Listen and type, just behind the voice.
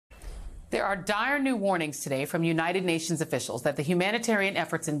There are dire new warnings today from United Nations officials that the humanitarian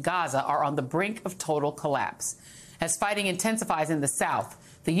efforts in Gaza are on the brink of total collapse. As fighting intensifies in the south,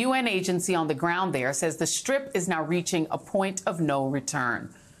 the UN agency on the ground there says the Strip is now reaching a point of no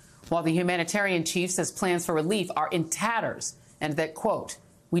return. While the humanitarian chief says plans for relief are in tatters and that, quote,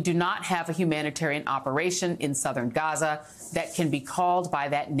 we do not have a humanitarian operation in southern Gaza that can be called by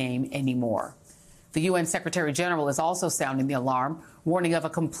that name anymore. The UN Secretary General is also sounding the alarm, warning of a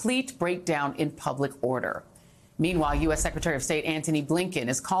complete breakdown in public order. Meanwhile, U.S. Secretary of State Antony Blinken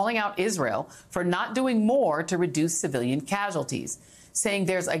is calling out Israel for not doing more to reduce civilian casualties, saying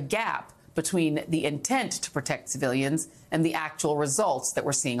there's a gap between the intent to protect civilians and the actual results that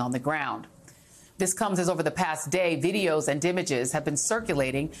we're seeing on the ground. This comes as over the past day, videos and images have been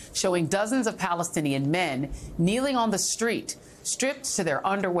circulating showing dozens of Palestinian men kneeling on the street, stripped to their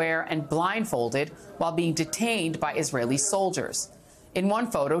underwear and blindfolded while being detained by Israeli soldiers. In one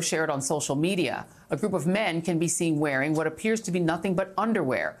photo shared on social media, a group of men can be seen wearing what appears to be nothing but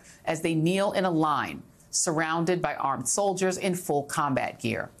underwear as they kneel in a line, surrounded by armed soldiers in full combat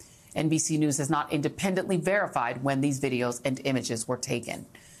gear. NBC News has not independently verified when these videos and images were taken.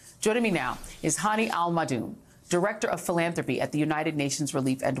 Joining me now is Hani Almadhoun, Director of Philanthropy at the United Nations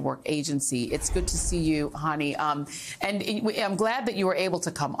Relief and Work Agency. It's good to see you, Hani. And I'm glad that you were able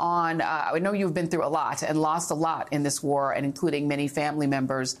to come on. I know you've been through a lot and lost a lot in this war, and including many family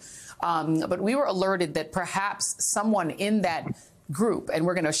members. But we were alerted that perhaps someone in that group, and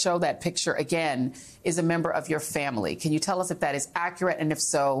we're going to show that picture again, is a member of your family. Can you tell us if that is accurate, and if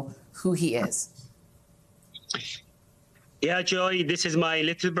so, who he is? Yeah, Joy, this is my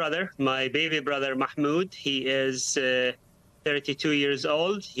little brother, my baby brother, Mahmoud. He is 32 years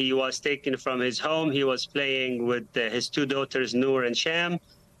old. He was taken from his home. He was playing with his two daughters, Noor and Sham,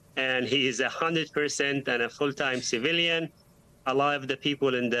 and he is 100% and a full-time civilian. A lot of the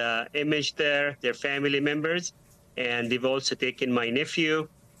people in the image there, they're family members, and they've also taken my nephew,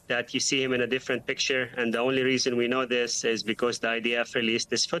 that you see him in a different picture. And the only reason we know this is because the IDF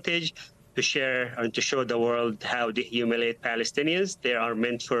released this footage to share and to show the world how they humiliate Palestinians. They are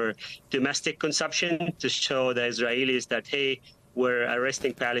meant for domestic consumption, to show the Israelis that, hey, we're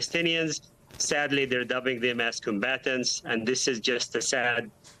arresting Palestinians. Sadly, they're dubbing them as combatants. And this is just a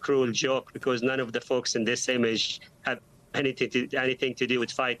sad, cruel joke, because none of the folks in this image have anything to do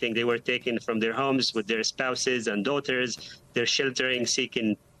with fighting. They were taken from their homes with their spouses and daughters. They're sheltering,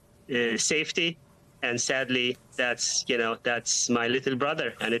 seeking safety. And sadly, that's my little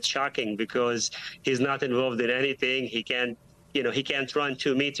brother. And it's shocking because he's not involved in anything. He can't run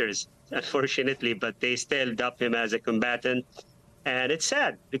 2 meters, unfortunately, but they still dub him as a combatant. And it's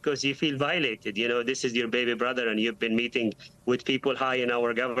sad because you feel violated. You know, this is your baby brother, and you've been meeting with people high in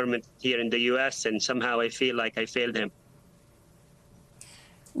our government here in the U.S., and somehow I feel like I failed him.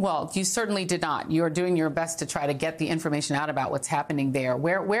 Well, you certainly did not. You're doing your best to try to get the information out about what's happening there.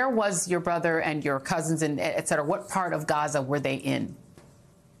 Where was your brother and your cousins and et cetera? What part of Gaza were they in?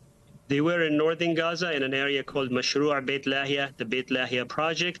 They were in northern Gaza in an area called Mashrou' Beit Lahia, the Beit Lahia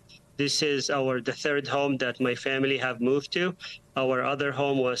project. This is the third home that my family have moved to. Our other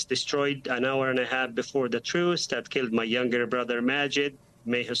home was destroyed an hour and a half before the truce that killed my younger brother, Majid.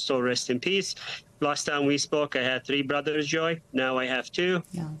 May his soul rest in peace. Last time we spoke, I had 3 brothers, Joy. Now I have 2.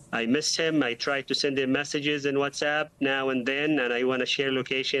 Yeah. I miss him. I try to send him messages in WhatsApp now and then, and I want to share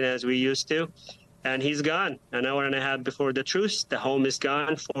location as we used to. And he's gone an hour and a half before the truce. The home is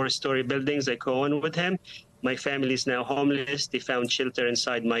gone. 4-story buildings. I go on with him. My family is now homeless. They found shelter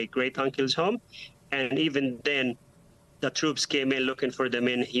inside my great-uncle's home. And even then, the troops came in looking for them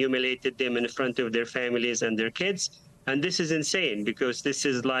and humiliated them in front of their families and their kids. And this is insane, because this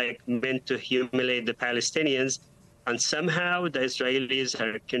is like meant to humiliate the Palestinians. And somehow the Israelis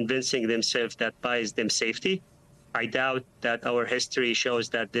are convincing themselves that buys them safety. I doubt that our history shows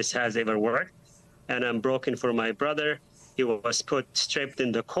that this has ever worked. And I'm broken for my brother. He was stripped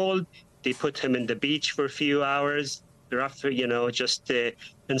in the cold. They put him in the beach for a few hours, just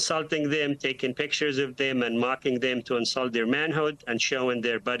insulting them, taking pictures of them and mocking them to insult their manhood, and showing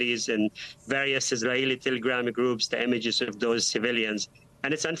their buddies in various Israeli Telegram groups the images of those civilians.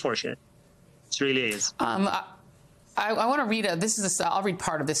 And it's unfortunate. It really is. I want to read I'll read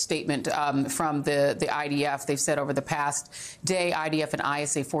part of this statement from the IDF. They've said over the past day, IDF and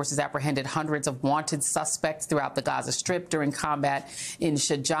ISA forces apprehended hundreds of wanted suspects throughout the Gaza Strip during combat in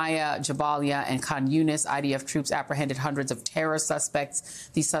Shajaya, Jabalia, and Khan Yunis. IDF troops apprehended hundreds of terror suspects.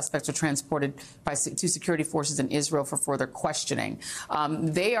 These suspects were transported to security forces in Israel for further questioning.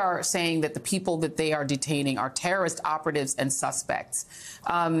 They are saying that the people that they are detaining are terrorist operatives and suspects.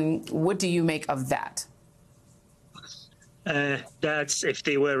 What do you make of that? That's if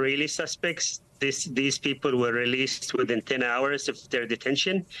they were really suspects. These people were released within 10 hours of their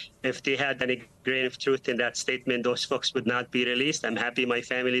detention. If they had any grain of truth in that statement, those folks would not be released. I'm happy my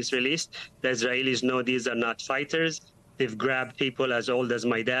family is released. The Israelis know these are not fighters. They've grabbed people as old as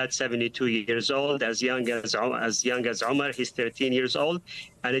my dad, 72 years old, as young as Omar, he's 13 years old.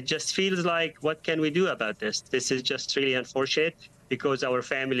 And it just feels like, what can we do about this? This is just really unfortunate, because our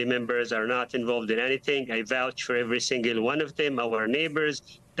family members are not involved in anything. I vouch for every single one of them, our neighbors,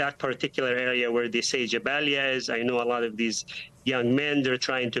 that particular area where they say Jabalia is. I know a lot of these young men, they're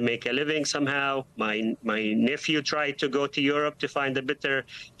trying to make a living somehow. My nephew tried to go to Europe to find a better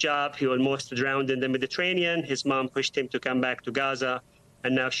job. He almost drowned in the Mediterranean. His mom pushed him to come back to Gaza,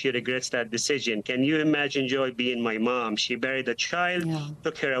 and now she regrets that decision. Can you imagine, Joy, being my mom? She buried a child,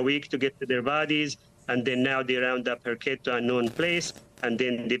 took her a week to get to their bodies, and then now they round up her kid to an unknown place, and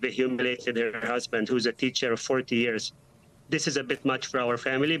then they humiliated her husband, who's a teacher of 40 years. This is a bit much for our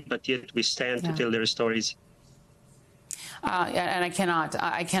family, but yet we stand to tell their stories. And I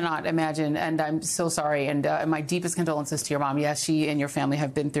cannot imagine, and I'm so sorry, and my deepest condolences to your mom. Yes, she and your family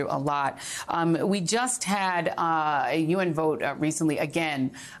have been through a lot. We just had a UN vote recently,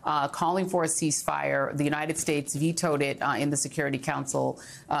 again, calling for a ceasefire. The United States vetoed it in the Security Council.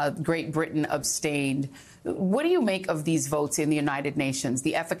 Great Britain abstained. What do you make of these votes in the United Nations,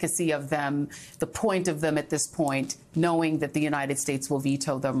 the efficacy of them, the point of them at this point, knowing that the United States will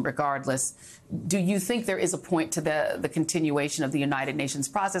veto them regardless? Do you think there is a point to the continuation of the United Nations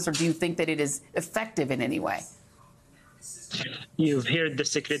process, or do you think that it is effective in any way? You've heard the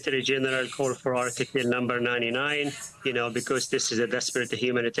Secretary General call for Article number 99, because this is a desperate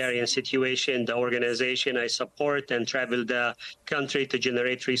humanitarian situation. The organization I support and travel the country to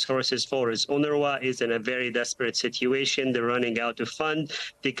generate resources for is UNRWA is in a very desperate situation. They're running out of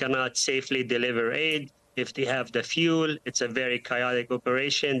funds. They cannot safely deliver aid. If they have the fuel, it's a very chaotic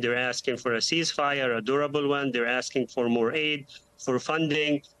operation. They're asking for a ceasefire, a durable one. They're asking for more aid, for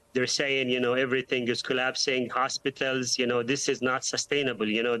funding. They're saying, everything is collapsing, hospitals, this is not sustainable.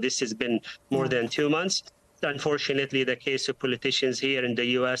 This has been more than 2 months. Unfortunately, the case of politicians here in the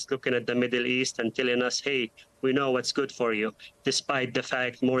U.S. looking at the Middle East and telling us, hey, we know what's good for you, despite the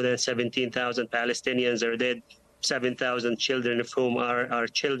fact more than 17,000 Palestinians are dead, 7,000 children of whom are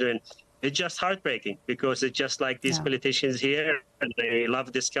children. It's just heartbreaking, because it's just like these politicians here, and they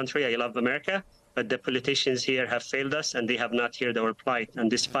love this country, I love America, but the politicians here have failed us, and they have not heard our plight. And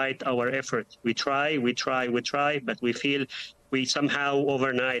despite our effort, we try, but we feel we somehow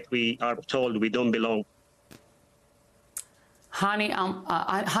overnight we are told we don't belong. Hani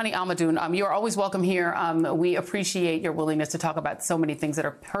Almadhoun, you are always welcome here. We appreciate your willingness to talk about so many things that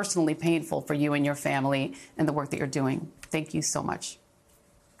are personally painful for you and your family and the work that you're doing. Thank you so much.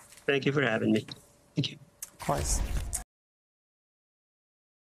 Thank you for having me. Thank you. Of course.